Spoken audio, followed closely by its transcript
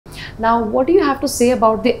Now, what do you have to say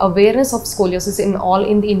about the awareness of scoliosis in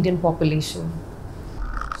the Indian population?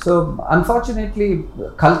 So unfortunately,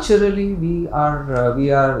 culturally, we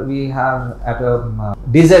have at a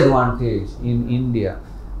disadvantage in India,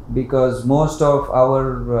 because most of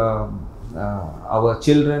our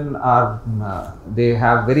children are they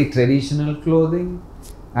have very traditional clothing,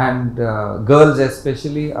 and girls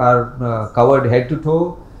especially are covered head to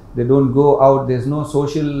toe. They don't go out. There's no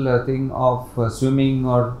social thing of swimming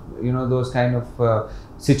or those kind of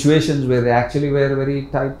situations where they actually wear very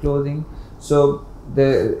tight clothing. So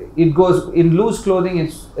it goes in loose clothing.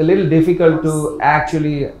 It's a little difficult to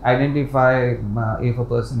actually identify if a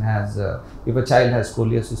person has if a child has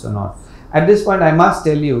scoliosis or not. At this point, I must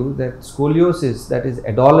tell you that scoliosis, that is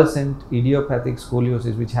adolescent idiopathic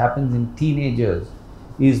scoliosis, which happens in teenagers,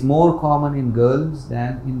 is more common in girls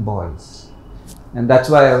than in boys. And that's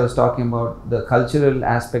why I was talking about the cultural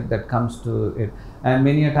aspect that comes to it. And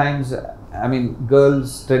many a times, I mean,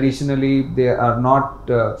 girls traditionally, they are not,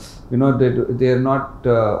 they are not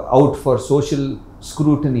out for social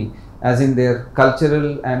scrutiny, as in their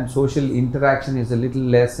cultural and social interaction is a little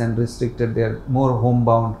less and restricted. They are more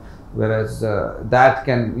homebound, whereas that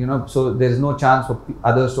can, so there is no chance for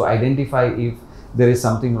others to identify if there is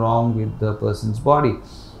something wrong with the person's body.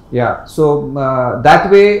 Yeah, so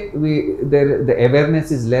that way the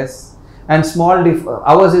awareness is less. And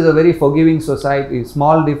ours is a very forgiving society.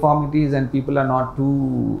 Small deformities and people are not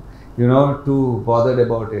too bothered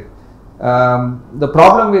about it. The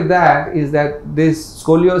problem with that is that this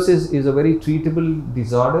scoliosis is a very treatable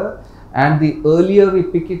disorder, and the earlier we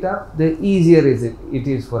pick it up, the easier it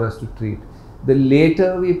is for us to treat. The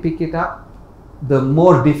later we pick it up, the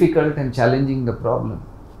more difficult and challenging the problem,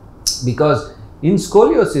 because in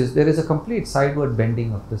scoliosis there is a complete sideward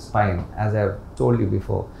bending of the spine, as I have told you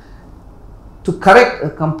before. To correct a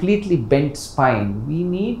completely bent spine, we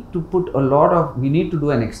need to do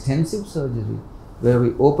an extensive surgery where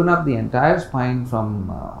we open up the entire spine from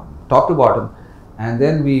top to bottom, and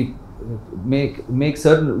then we make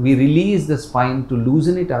certain, we release the spine to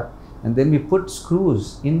loosen it up, and then we put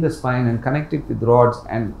screws in the spine and connect it with rods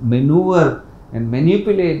and maneuver and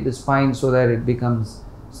manipulate the spine so that it becomes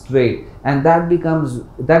straight. And that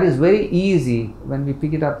is very easy when we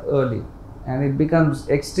pick it up early, and it becomes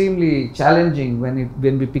extremely challenging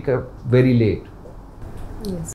when we pick up very late. Yes.